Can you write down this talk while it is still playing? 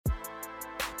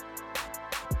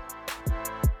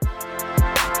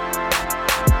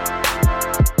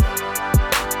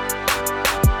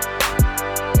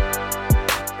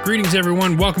Greetings,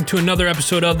 everyone. Welcome to another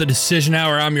episode of The Decision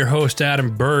Hour. I'm your host,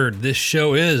 Adam Bird. This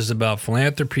show is about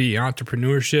philanthropy,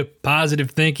 entrepreneurship,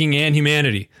 positive thinking, and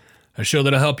humanity. A show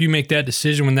that'll help you make that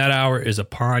decision when that hour is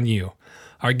upon you.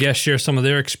 Our guests share some of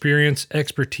their experience,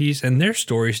 expertise, and their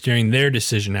stories during their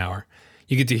decision hour.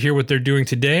 You get to hear what they're doing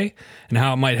today and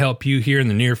how it might help you here in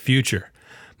the near future.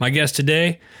 My guest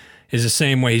today is the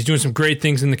same way. He's doing some great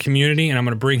things in the community, and I'm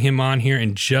going to bring him on here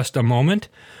in just a moment.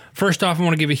 First off, I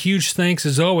want to give a huge thanks,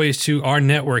 as always, to our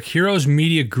network, Heroes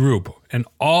Media Group, and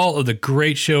all of the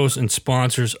great shows and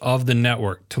sponsors of the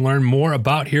network. To learn more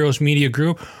about Heroes Media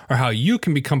Group or how you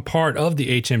can become part of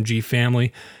the HMG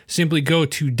family, simply go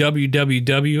to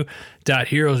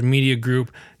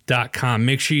www.heroesmediagroup.com.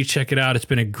 Make sure you check it out. It's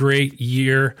been a great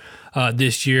year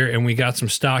this year, and we got some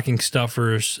stocking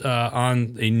stuffers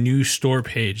on a new store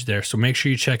page there. So make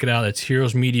sure you check it out. It's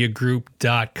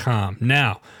heroesmediagroup.com.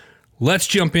 Now, let's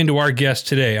jump into our guest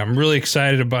today. I'm really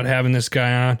excited about having this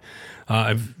guy on.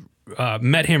 I've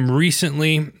met him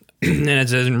recently, and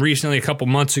as in recently, a couple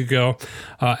months ago,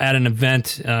 at an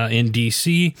event in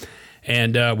D.C.,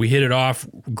 and we hit it off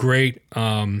great.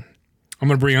 I'm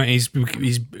going to bring on, he's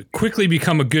quickly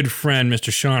become a good friend,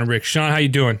 Mr. Sean Ricks. Sean, how you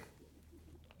doing?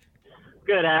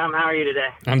 Good, Adam. How are you today?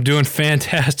 I'm doing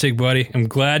fantastic, buddy. I'm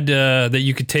glad that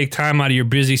you could take time out of your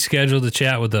busy schedule to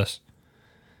chat with us.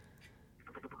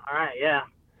 All right, yeah,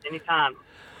 anytime.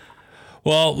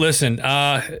 Well, listen,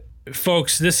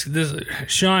 folks, this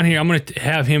Sean here, I'm going to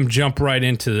have him jump right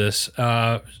into this,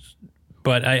 but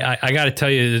I got to tell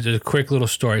you a quick little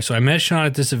story. So I met Sean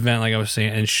at this event, like I was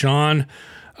saying, and Sean,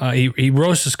 he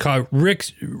roasts his called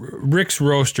Rick's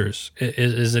Roasters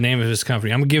is the name of his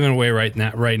company. I'm giving away right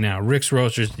now. Rick's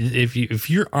Roasters. If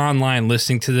you're online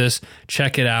listening to this,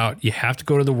 check it out. You have to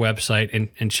go to the website and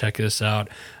check this out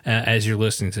as you're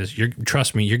listening to this.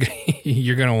 Trust me,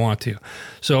 you're gonna want to.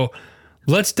 So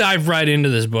let's dive right into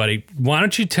this, buddy. Why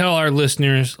don't you tell our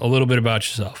listeners a little bit about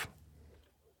yourself?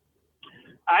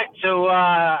 All right, so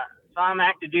I'm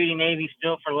active duty Navy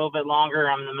still for a little bit longer.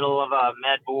 I'm in the middle of a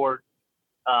med board.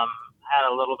 Had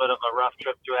a little bit of a rough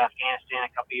trip through Afghanistan a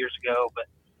couple years ago, but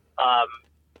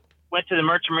went to the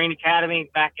Merchant Marine Academy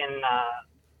back in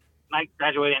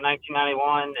graduated in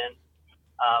 1991, and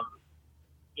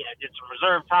did some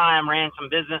reserve time, ran some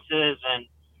businesses, and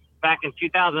back in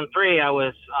 2003, I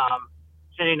was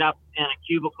sitting up in a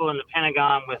cubicle in the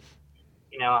Pentagon with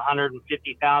 150,000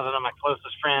 of my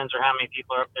closest friends, or how many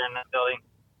people are up there in that building,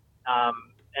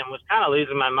 and was kind of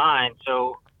losing my mind.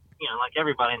 So, like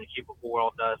everybody in the cubicle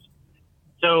world does.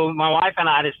 So my wife and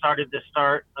I decided to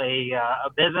start a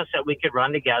business that we could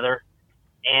run together,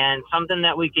 and something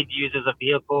that we could use as a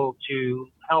vehicle to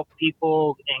help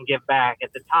people and give back.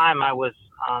 At the time, I was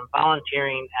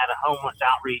volunteering at a homeless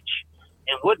outreach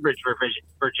in Woodbridge,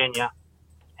 Virginia,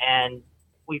 and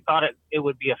we thought it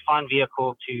would be a fun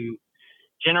vehicle to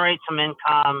generate some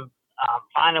income,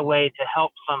 find a way to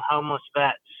help some homeless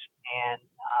vets, and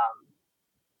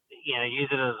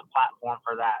use it as a platform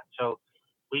for that. So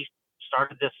we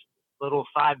started this little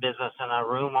side business in a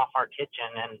room off our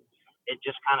kitchen, and it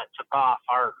just kind of took off.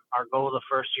 Our goal the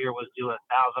first year was do 1,000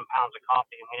 pounds of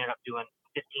coffee, and we ended up doing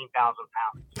 15,000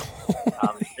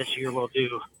 pounds. This year we'll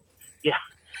do,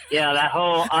 that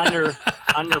whole under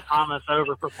promise,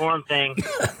 over perform thing.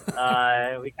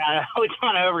 We kind of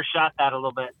overshot that a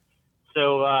little bit.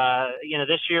 So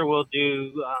this year we'll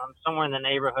do somewhere in the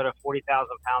neighborhood of 40,000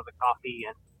 pounds of coffee,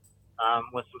 and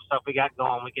with some stuff we got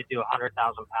going, we could do 100,000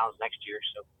 pounds next year.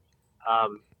 So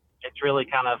it's really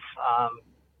kind of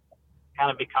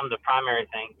become the primary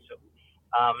thing. So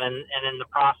and in the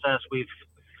process, we've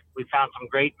found some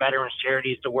great veterans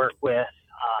charities to work with.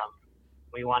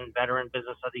 We won Veteran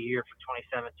Business of the Year for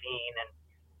 2017 and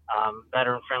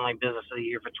Veteran Friendly Business of the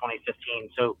Year for 2015.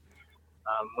 So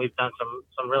we've done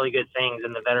some really good things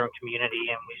in the veteran community,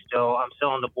 and I'm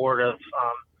still on the board of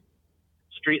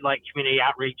Streetlight Community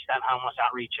Outreach, that homeless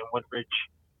outreach in Woodbridge.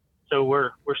 So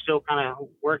we're still kind of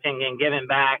working and giving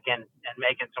back and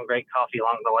making some great coffee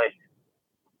along the way.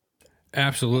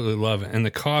 Absolutely love it. And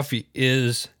the coffee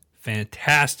is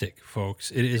fantastic,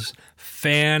 folks. It is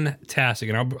fantastic.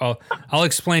 And I'll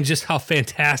explain just how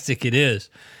fantastic it is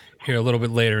here a little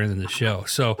bit later in the show.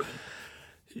 So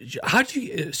you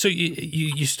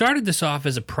started this off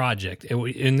as a project,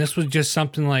 and this was just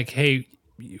something like, hey,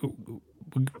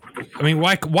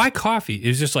 why coffee? It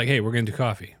was just like, hey, we're going to do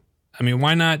coffee. I mean,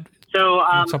 why not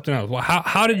something else? Well,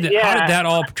 how did that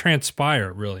all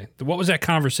transpire, really? What was that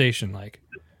conversation like?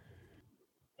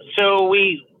 So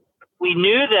we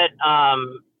knew that,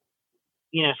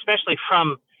 especially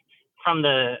from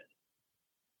the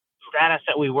status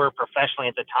that we were professionally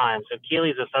at the time. So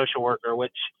Keely's a social worker,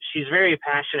 which she's very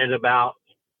passionate about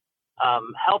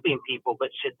helping people, but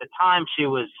at the time she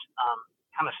was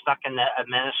kind of stuck in the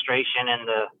administration and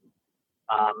the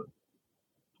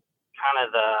kind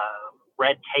of the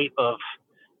red tape of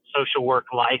social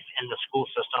work life in the school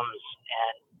systems,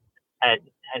 and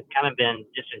had kind of been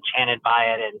disenchanted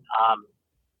by it. And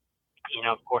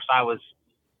of course, I was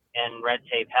in red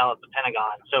tape hell at the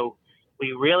Pentagon, so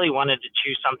we really wanted to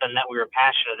choose something that we were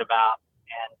passionate about,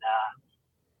 and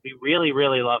we really,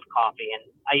 really loved coffee. And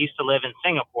I used to live in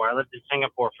Singapore. I lived in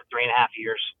Singapore for 3.5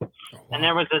 years. Oh, wow. And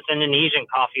there was this Indonesian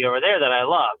coffee over there that I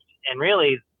loved. And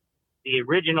really, the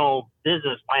original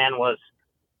business plan was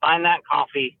find that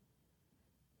coffee,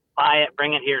 buy it,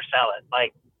 bring it here, sell it.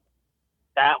 Like,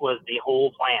 that was the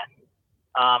whole plan.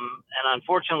 And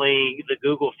unfortunately, the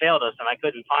Google failed us, and I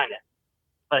couldn't find it.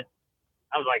 But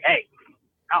I was like, hey,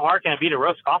 how hard can it be to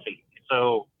roast coffee?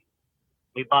 So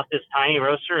we bought this tiny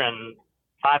roaster and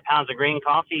 5 pounds of green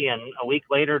coffee, and a week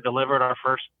later delivered our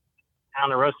first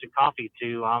pound of roasted coffee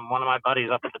to one of my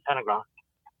buddies up at the Pentagon.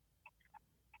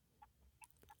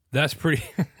 That's pretty.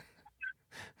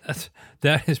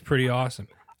 that is pretty awesome.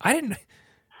 I didn't know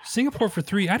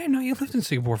you lived in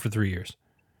Singapore for 3 years.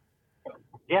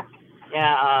 Yeah.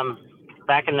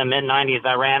 Back in the mid '90s,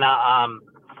 I ran a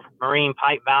marine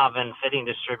pipe valve and fitting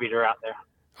distributor out there.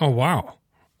 Oh wow,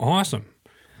 awesome.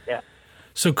 Yeah.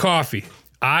 So coffee.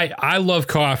 I love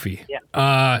coffee.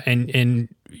 Yeah. And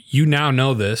you now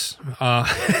know this. I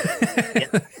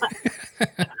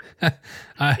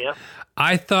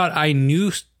thought I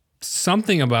knew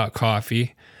something about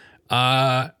coffee.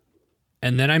 And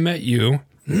then I met you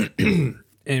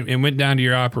and went down to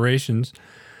your operations,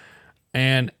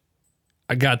 and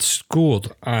I got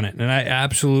schooled on it. And I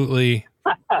absolutely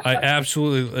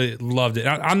loved it.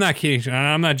 I'm not kidding.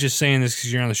 I'm not just saying this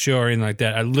because you're on the show or anything like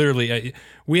that. I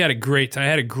had a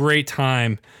great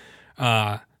time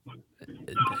down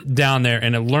there,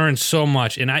 and I learned so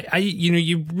much. And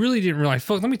you really didn't realize.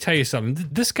 Folks, let me tell you something.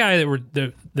 This guy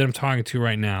that I'm talking to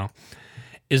right now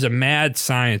is a mad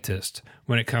scientist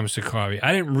when it comes to coffee.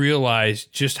 I didn't realize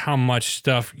just how much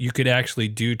stuff you could actually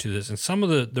do to this, and some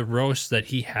of the roasts that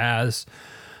he has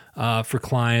for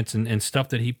clients and stuff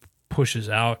that he pushes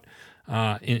out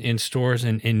in stores.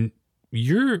 And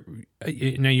you're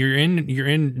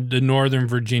in the Northern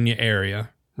Virginia area,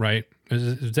 right?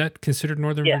 Is that considered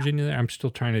Northern Virginia there? I'm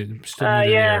still new to the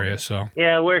area, so.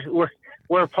 Yeah,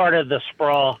 we're part of the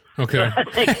sprawl. Okay. So I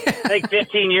think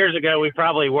 15 years ago we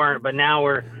probably weren't, but now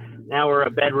we're a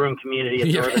bedroom community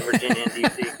in Northern Virginia and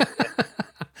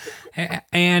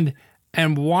DC.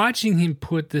 And watching him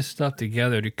put this stuff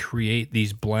together to create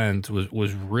these blends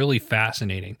was really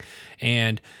fascinating,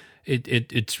 and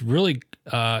it's really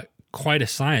quite a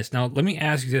science. Now, let me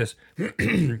ask you this: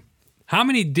 how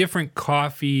many different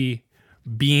coffee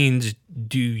beans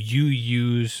do you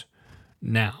use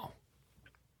now?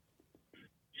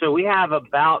 So we have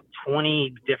about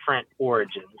 20 different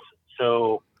origins.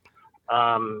 So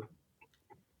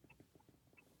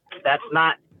that's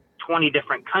not 20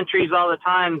 different countries all the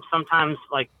time. Sometimes,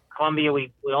 like Colombia,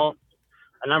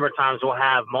 a number of times we'll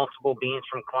have multiple beans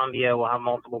from Colombia. We'll have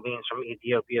multiple beans from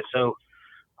Ethiopia. So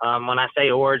when I say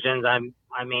origins, I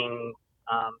mean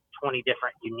 20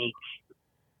 different unique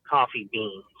coffee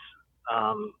beans.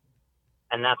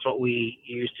 And that's what we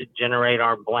use to generate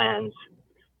our blends.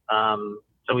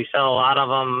 So we sell a lot of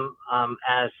them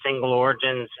as single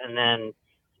origins, and then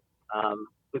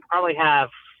we probably have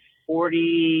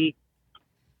 40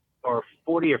 or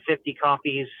 50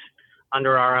 coffees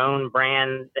under our own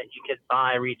brand that you could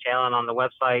buy retail and on the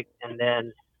website. And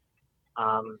then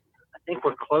I think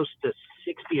we're close to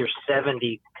 60 or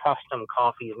 70 custom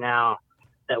coffees now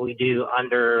that we do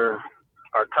under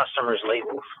our customers'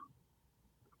 labels.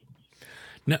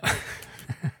 No.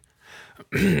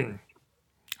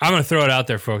 I'm going to throw it out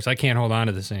there, folks. I can't hold on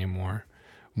to this anymore.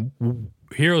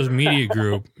 Heroes Media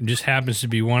Group just happens to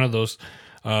be one of those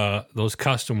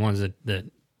custom ones that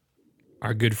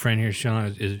our good friend here,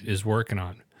 Sean, is working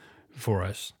on for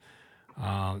us.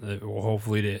 That we'll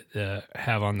hopefully to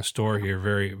have on the store here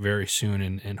very, very soon,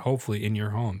 and hopefully in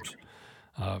your homes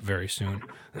very soon.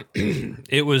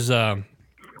 It was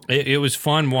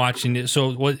fun watching it.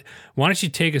 So why don't you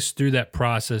take us through that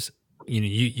process?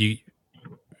 You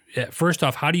first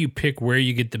off, how do you pick where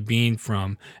you get the bean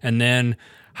from, and then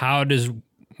how does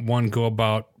one go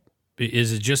about?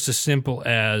 Is it just as simple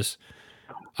as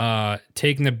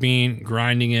taking the bean,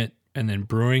 grinding it, and then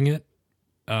brewing it,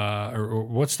 or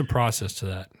what's the process to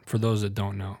that for those that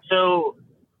don't know? So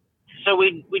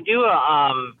we do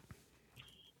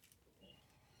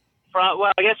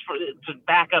Well, I guess to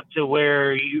back up to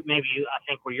where I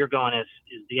think where you're going is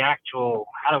the actual,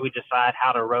 how do we decide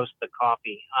how to roast the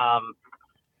coffee?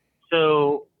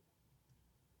 So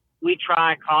we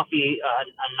try coffee a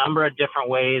number of different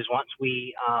ways once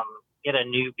we get a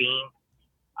new bean.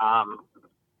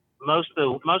 Most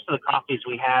of the coffees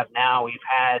we have now, we've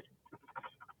had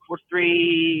for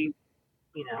 3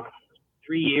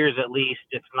 years at least,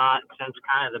 if not since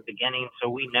kind of the beginning. So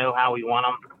we know how we want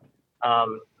them.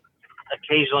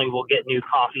 Occasionally we'll get new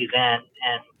coffees in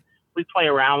and we play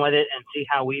around with it and see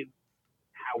how we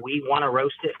want to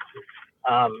roast it.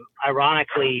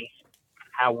 Ironically,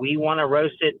 how we want to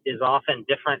roast it is often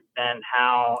different than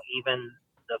how even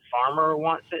the farmer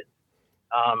wants it.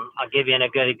 I'll give you a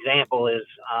good example is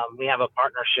we have a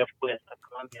partnership with a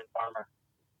Colombian farmer,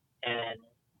 and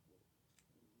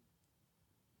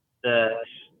the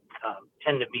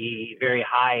tend to be very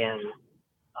high in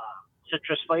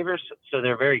citrus flavors, so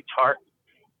they're very tart.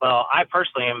 Well, I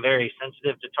personally am very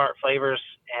sensitive to tart flavors,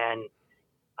 and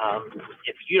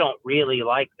if you don't really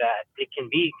like that, it can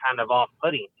be kind of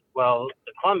off-putting. Well,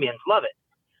 the Colombians love it.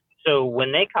 So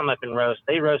when they come up and roast,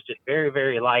 they roast it very,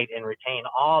 very light and retain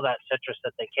all that citrus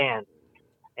that they can.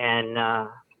 And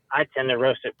I tend to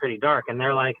roast it pretty dark, and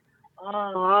they're like, "Oh,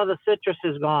 all the citrus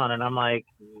is gone," and I'm like,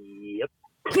 "Yep."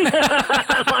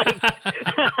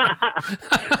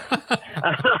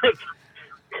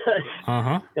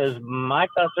 Because my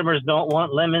customers don't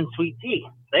want lemon sweet tea;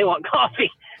 they want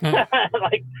coffee.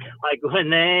 like when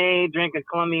they drink a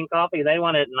Colombian coffee, they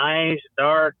want it nice,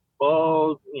 dark,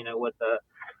 bold,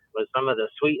 with some of the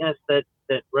sweetness that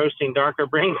roasting darker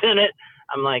brings in it.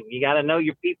 I'm like, you got to know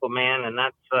your people, man, and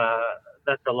that's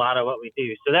a lot of what we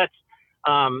do. So that's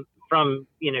from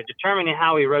determining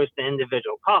how we roast the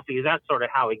individual coffees. That's sort of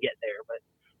how we get there. But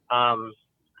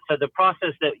so the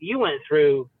process that you went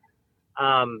through,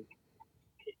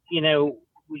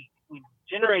 we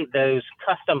generate those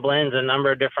custom blends a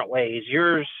number of different ways.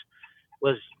 Yours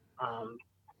was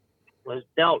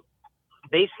dealt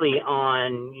basically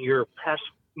on your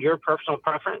personal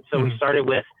preference. So we started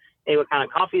with, hey, what kind of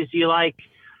coffees do you like?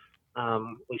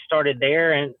 We started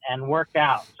there and worked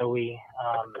out. So we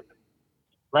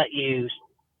let you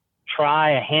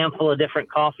try a handful of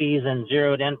different coffees and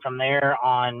zeroed in from there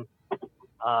on,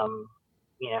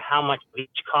 how much of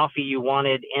each coffee you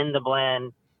wanted in the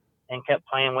blend, and kept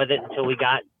playing with it until we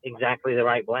got exactly the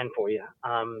right blend for you.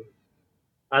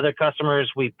 Other customers,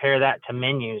 we pair that to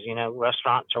menus,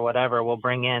 restaurants or whatever, will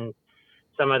bring in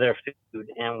some of their food,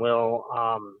 and we'll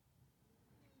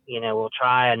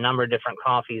try a number of different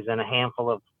coffees and a handful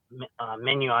of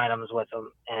menu items with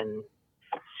them, and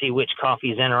see which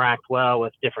coffees interact well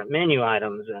with different menu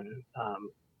items. And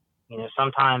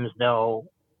sometimes they'll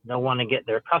want to get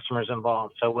their customers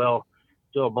involved, so we'll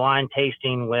do a blind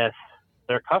tasting with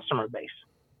their customer base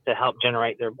to help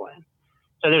generate their blend.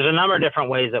 So there's a number of different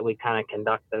ways that we kind of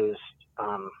conduct those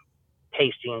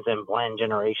tastings and blend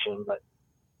generation, but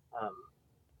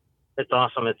it's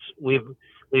awesome.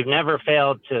 We've never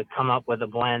failed to come up with a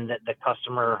blend that the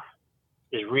customer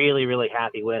is really, really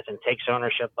happy with and takes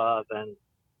ownership of and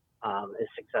is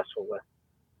successful with.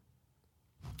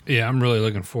 Yeah, I'm really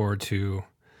looking forward to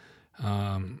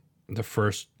the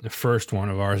first one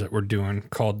of ours that we're doing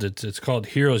it's called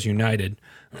Heroes United.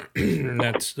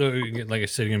 That's like I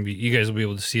said, you guys will be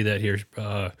able to see that here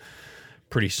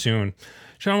pretty soon.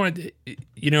 Sean,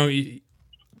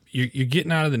 you're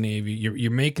getting out of the Navy.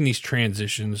 You're making these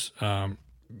transitions.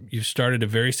 You've started a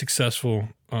very successful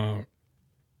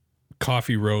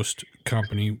coffee roast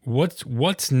company.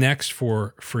 What's next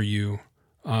for you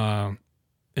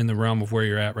in the realm of where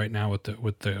you're at right now with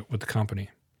the company?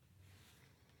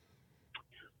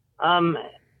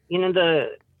 The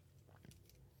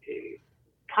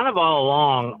kind of all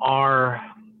along,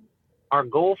 our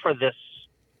goal for this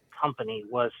company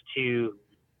was to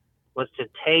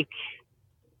take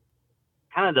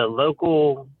kind of the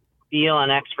local feel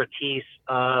and expertise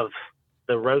of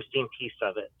the roasting piece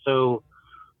of it. So,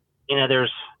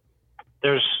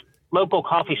 there's local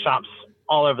coffee shops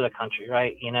all over the country,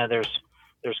 right?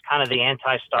 There's kind of the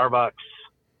anti-Starbucks,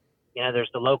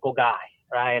 there's the local guy,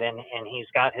 right? And he's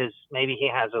got maybe he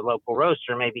has a local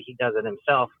roaster, maybe he does it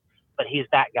himself, but he's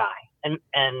that guy. And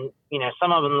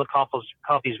some of them, the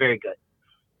coffee's very good,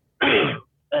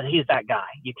 but he's that guy.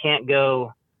 You can't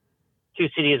go 2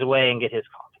 cities away and get his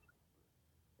coffee,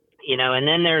 and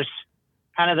then there's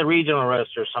kind of the regional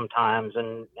roasters sometimes,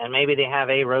 and maybe they have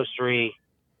a roastery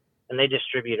and they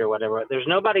distribute or whatever. There's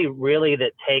nobody really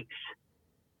that takes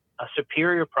a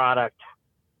superior product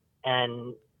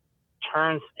and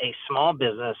turns a small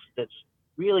business that's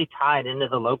really tied into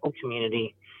the local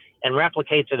community and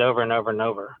replicates it over and over and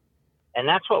over. And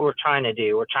that's what we're trying to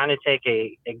do. We're trying to take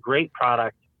a great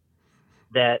product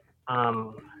that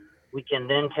we can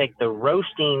then take the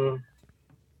roasting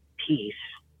piece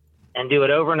and do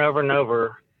it over and over and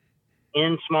over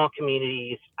in small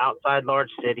communities outside large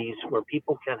cities where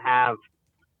people can have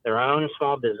their own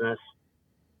small business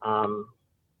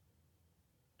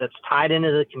that's tied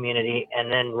into the community,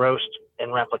 and then roast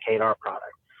and replicate our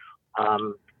product.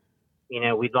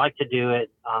 We'd like to do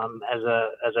it as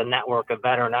a network of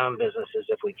veteran-owned businesses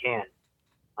if we can.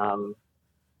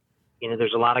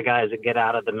 There's a lot of guys that get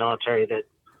out of the military that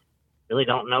really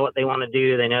don't know what they want to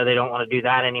do. They know they don't want to do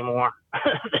that anymore.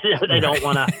 They don't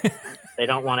want to. They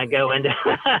don't want to go into.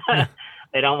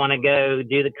 They don't want to go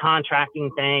do the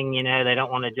contracting thing. They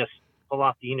don't want to just pull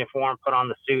off the uniform, put on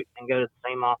the suit, and go to the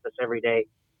same office every day.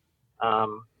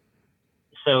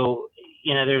 So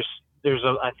there's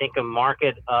I think a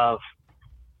market of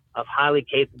highly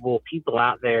capable people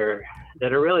out there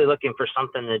that are really looking for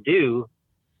something to do.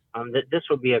 That this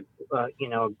would be a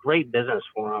great business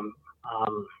for them.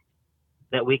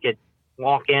 That we could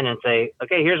walk in and say,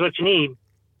 okay, here's what you need.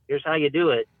 Here's how you do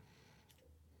it.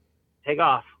 Take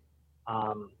off.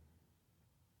 And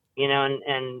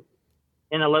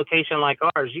in a location like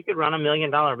ours, you could run $1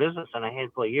 million business in a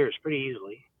handful of years pretty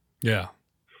easily. Yeah.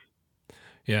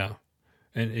 Yeah.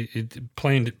 And it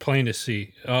plain to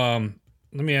see. Let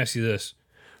me ask you this.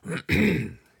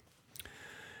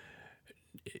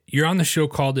 You're on the show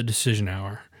called The Decision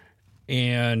Hour.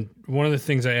 And one of the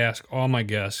things I ask all my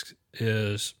guests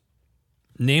is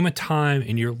name a time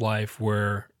in your life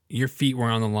where your feet were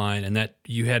on the line and that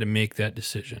you had to make that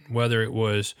decision, whether it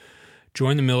was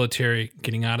join the military,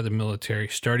 getting out of the military,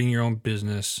 starting your own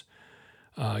business,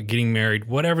 getting married,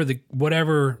 whatever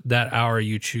that hour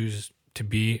you choose to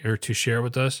be or to share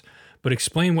with us, but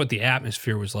explain what the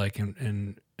atmosphere was like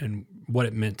and what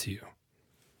it meant to you.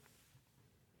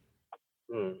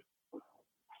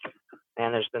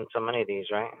 Man, there's been so many of these,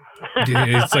 right? Dude,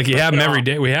 it's like you have them every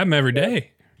day. We have them every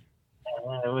day.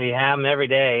 We have them every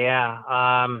day, yeah.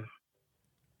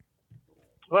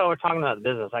 Well, we're talking about the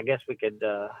business. I guess we could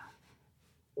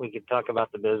talk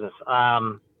about the business.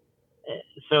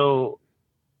 So,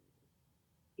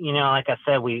 like I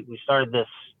said, we started this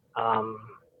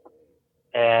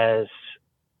as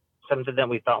something that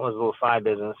we thought was a little side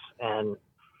business, and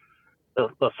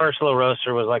the first little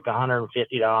roaster was like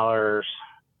 $150,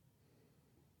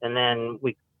 and then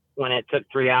when it took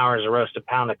 3 hours to roast a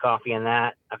pound of coffee in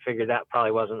that, I figured that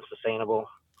probably wasn't sustainable.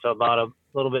 So I bought a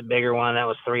little bit bigger one that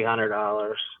was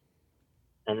 $300.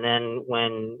 And then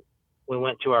when we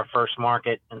went to our first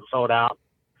market and sold out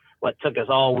what took us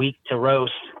all week to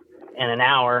roast in an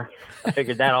hour, I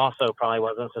figured that also probably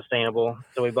wasn't sustainable.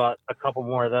 So we bought a couple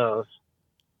more of those.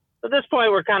 So at this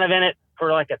point, we're kind of in it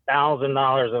for like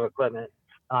 $1,000 of equipment.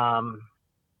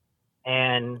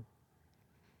 And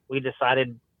we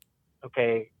decided,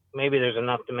 okay, maybe there's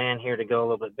enough demand here to go a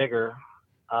little bit bigger.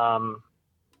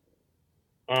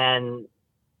 And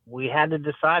we had to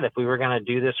decide if we were going to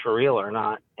do this for real or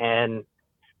not. And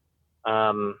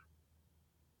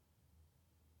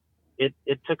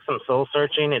it took some soul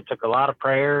searching. It took a lot of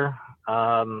prayer.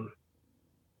 And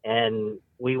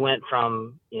we went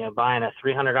from, buying a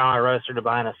 $300 roaster to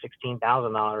buying a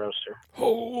 $16,000 roaster.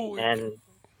 Holy. And,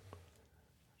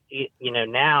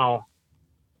 now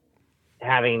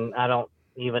having, I don't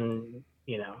even,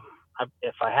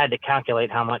 if I had to calculate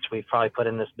how much we've probably put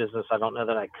in this business, I don't know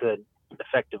that I could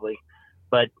effectively.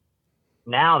 But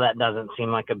now that doesn't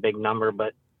seem like a big number,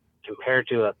 but compared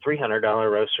to a $300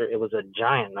 roaster, it was a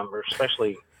giant number,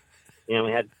 especially,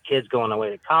 we had kids going away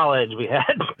to college. We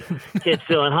had kids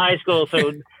still in high school.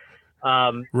 So,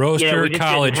 roaster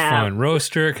college fund,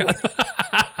 roaster.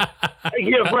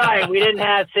 You're right. We didn't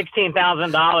have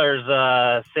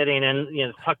 $16,000 sitting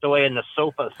in, tucked away in the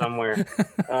sofa somewhere.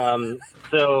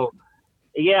 So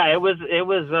yeah, it was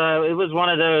one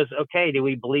of those, okay, do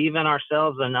we believe in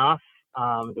ourselves enough?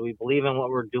 Do we believe in what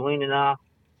we're doing enough?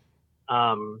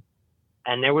 And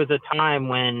there was a time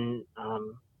when,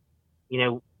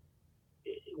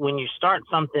 when you start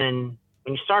something,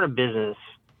 when you start a business,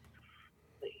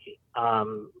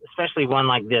 especially one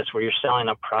like this where you're selling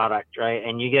a product, right?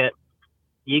 And you get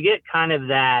kind of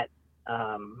that,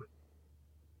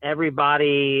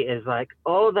 everybody is like,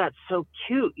 oh, that's so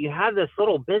cute. You have this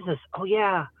little business. Oh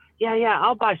yeah.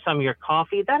 I'll buy some of your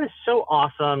coffee. That is so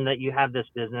awesome that you have this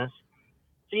business.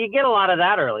 So you get a lot of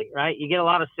that early, right? You get a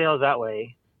lot of sales that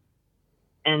way.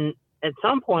 And at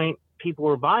some point, people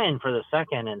were buying for the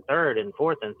second and third and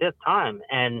fourth and fifth time.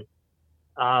 And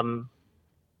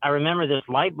I remember this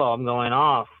light bulb going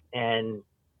off and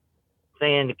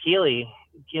saying to Keely,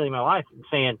 my wife,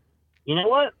 saying, you know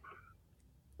what?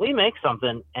 we make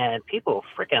something and people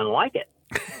freaking like it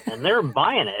and they're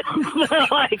buying it.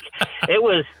 Like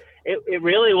it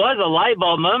really was a light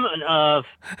bulb moment of,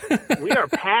 we are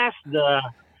past the,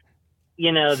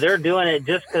 they're doing it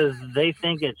just because they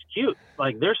think it's cute.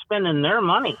 Like, they're spending their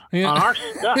money on our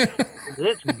stuff.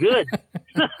 It's good.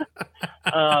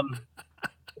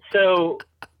 So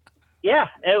yeah,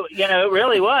 it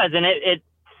really was. And it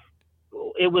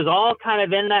was all kind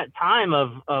of in that time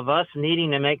of us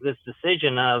needing to make this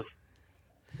decision of,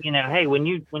 hey, when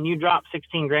you drop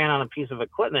 16 grand on a piece of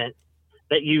equipment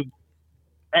that you,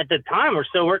 at the time, we're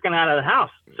still working out of the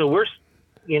house. So we're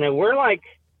like,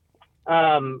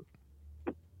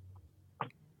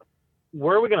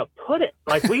 where are we going to put it?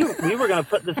 Like, we were going to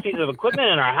put this piece of equipment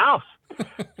in our house.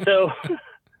 So,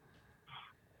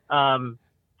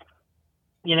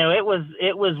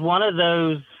 it was one of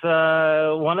those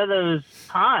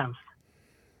times,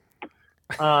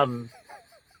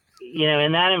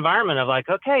 in that environment of like,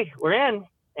 okay, we're in,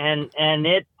 and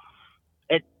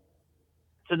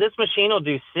so this machine will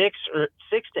do 600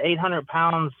 to 800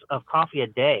 pounds of coffee a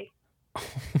day.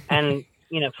 And,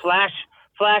 flash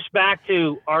back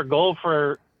to our goal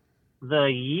for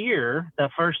the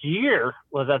first year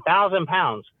was 1,000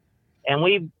 pounds. And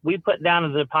we put down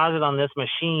a deposit on this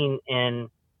machine in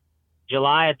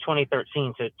July of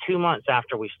 2013, so 2 months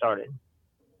after we started.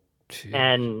 Jeez.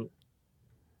 And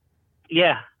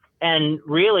yeah, and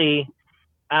really,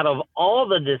 out of all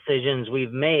the decisions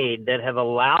we've made that have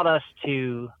allowed us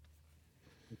to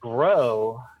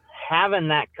grow, having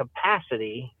that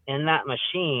capacity in that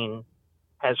machine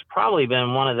has probably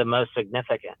been one of the most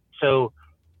significant. So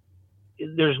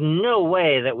there's no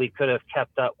way that we could have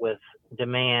kept up with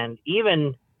demand.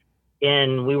 Even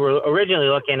we were originally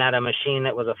looking at a machine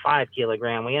that was a 5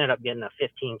 kilogram. We ended up getting a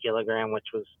 15 kilogram,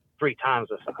 which was 3 times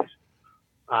the size.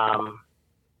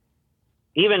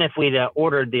 Even if we'd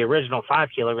ordered the original 5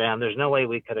 kilogram, there's no way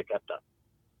we could have kept up.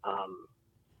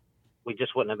 We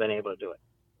just wouldn't have been able to do it.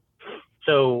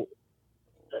 So,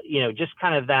 just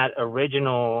kind of that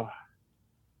original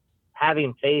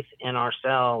having faith in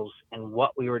ourselves and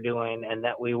what we were doing, and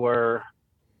that we were,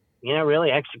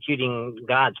 really executing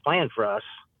God's plan for us.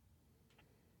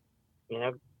 We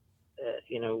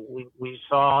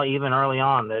saw even early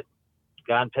on that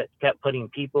God kept putting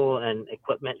people and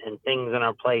equipment and things in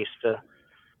our place to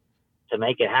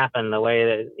make it happen the way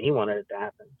that He wanted it to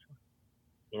happen.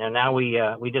 Now we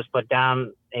just put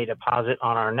down a deposit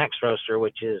on our next roaster,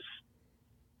 which is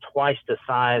twice the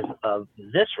size of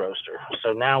this roaster.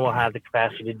 So now we'll have the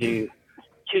capacity to do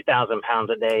 2,000 pounds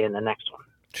a day in the next one.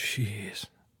 Jeez.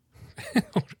 Oh,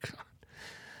 God.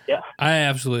 Yeah. I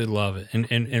absolutely love it.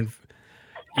 And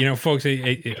folks,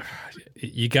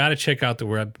 you got to check out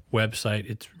the website.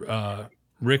 It's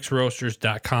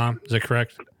ricksroasters.com. Is that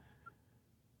correct?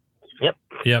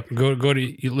 Yep. Go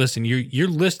to listen. You're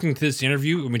listening to this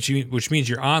interview, which means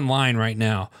you're online right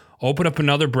now. Open up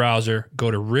another browser.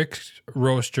 Go to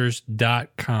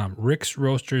ricksroasters.com.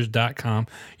 ricksroasters.com.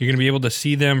 You're going to be able to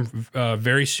see them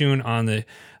very soon on the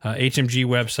HMG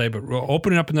website. But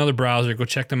open up another browser. Go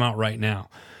check them out right now.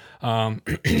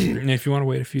 And if you want to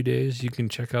wait a few days, you can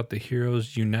check out the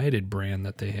Heroes United brand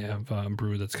that they have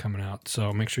brew that's coming out.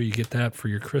 So make sure you get that for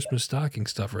your Christmas stocking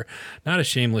stuffer. Not a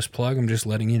shameless plug. I'm just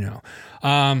letting you know.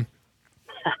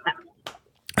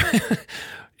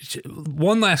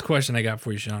 One last question I got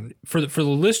for you, Sean. For the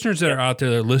listeners that are out there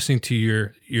that are listening to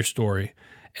your story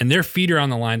and their feet are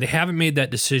on the line, they haven't made that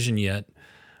decision yet.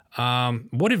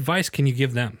 What advice can you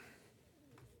give them?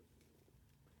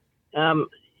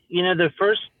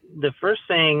 The first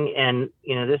thing, and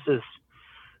this is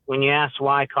when you ask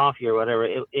why coffee or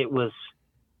whatever, it was,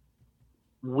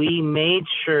 we made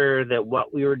sure that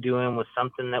what we were doing was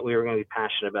something that we were going to be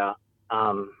passionate about.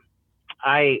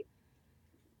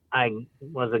 I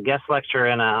was a guest lecturer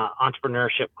in an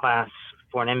entrepreneurship class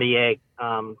for an MBA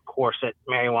course at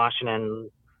Mary Washington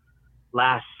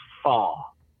last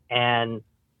fall, and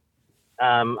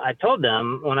I told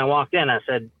them when I walked in, I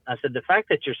said, the fact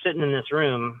that you're sitting in this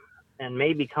room and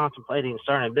maybe contemplating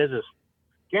starting a business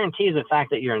guarantees the fact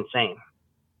that you're insane,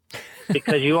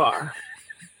 because you are.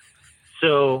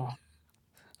 So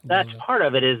that's part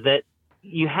of it, is that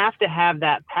you have to have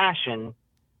that passion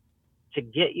to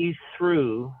get you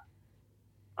through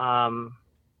the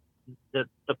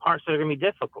parts that are going to be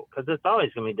difficult, because it's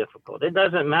always going to be difficult. It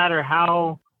doesn't matter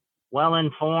how well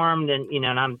informed, and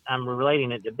and I'm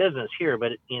relating it to business here,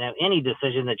 but any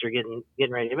decision that you're getting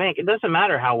ready to make, it doesn't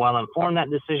matter how well informed that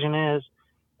decision is.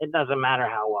 It doesn't matter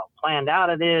how well planned out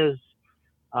it is.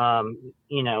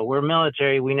 We're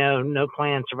military. We know no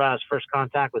plan survives first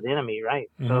contact with the enemy,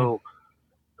 right? Mm-hmm. So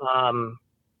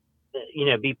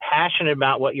be passionate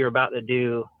about what you're about to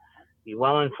do, be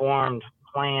well informed,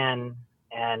 plan,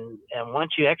 and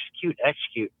once you execute.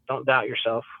 Don't doubt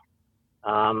yourself.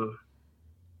 Because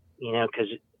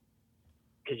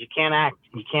you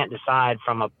can't decide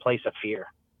from a place of fear,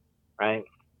 right?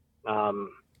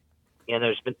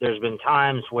 There's been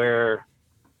times where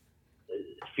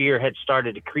fear had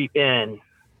started to creep in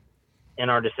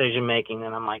our decision making,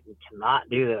 and I'm like, we cannot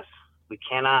do this. We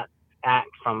cannot act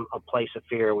from a place of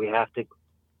fear. We have to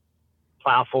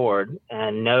plow forward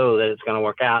and know that it's going to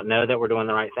work out, know that we're doing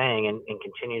the right thing, and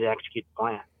continue to execute the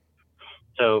plan.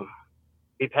 So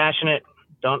be passionate.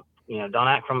 Don't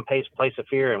act from a place of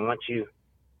fear. And once you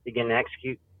begin to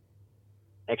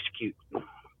execute.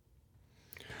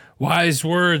 Wise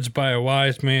words by a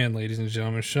wise man, ladies and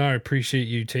gentlemen. Sean, I appreciate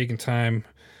you taking time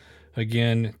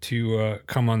again to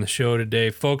come on the show today.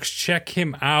 Folks, check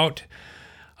him out.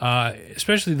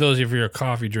 Especially those of you who are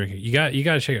coffee drinking. You got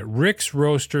to check it.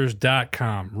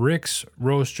 ricksroasters.com.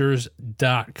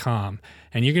 ricksroasters.com.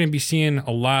 And you're going to be seeing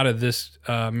a lot of this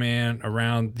man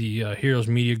around the Heroes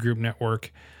Media Group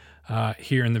network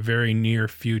here in the very near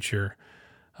future.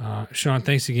 Sean,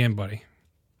 thanks again, buddy.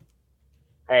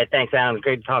 Hey, thanks, Adam.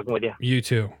 Great talking with you. You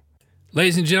too.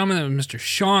 Ladies and gentlemen, that was Mr.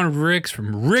 Sean Ricks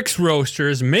from Rick's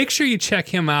Roasters. Make sure you check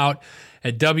him out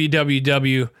at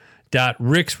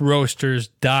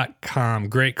www.ricksroasters.com.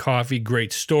 Great coffee,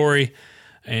 great story,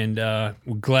 and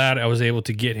we're glad I was able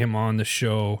to get him on the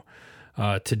show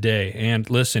today. And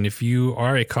listen, if you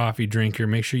are a coffee drinker,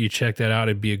 make sure you check that out.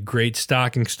 It'd be a great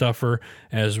stocking stuffer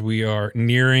as we are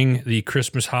nearing the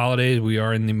Christmas holidays. We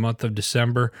are in the month of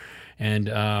December,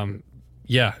 and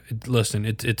listen,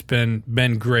 it's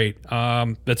been great.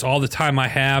 That's all the time I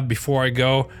have before I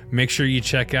go. Make sure you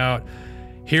check out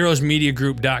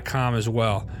heroesmediagroup.com as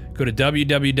well. Go to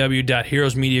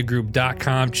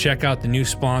www.heroesmediagroup.com. Check out the new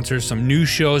sponsors, some new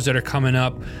shows that are coming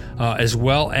up, as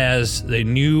well as the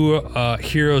new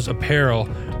Heroes apparel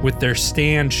with their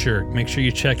stand shirt. Make sure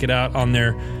you check it out on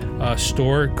their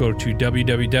store. Go to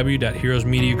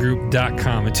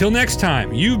www.heroesmediagroup.com. Until next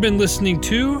time, you've been listening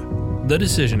to The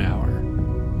Decision Hour.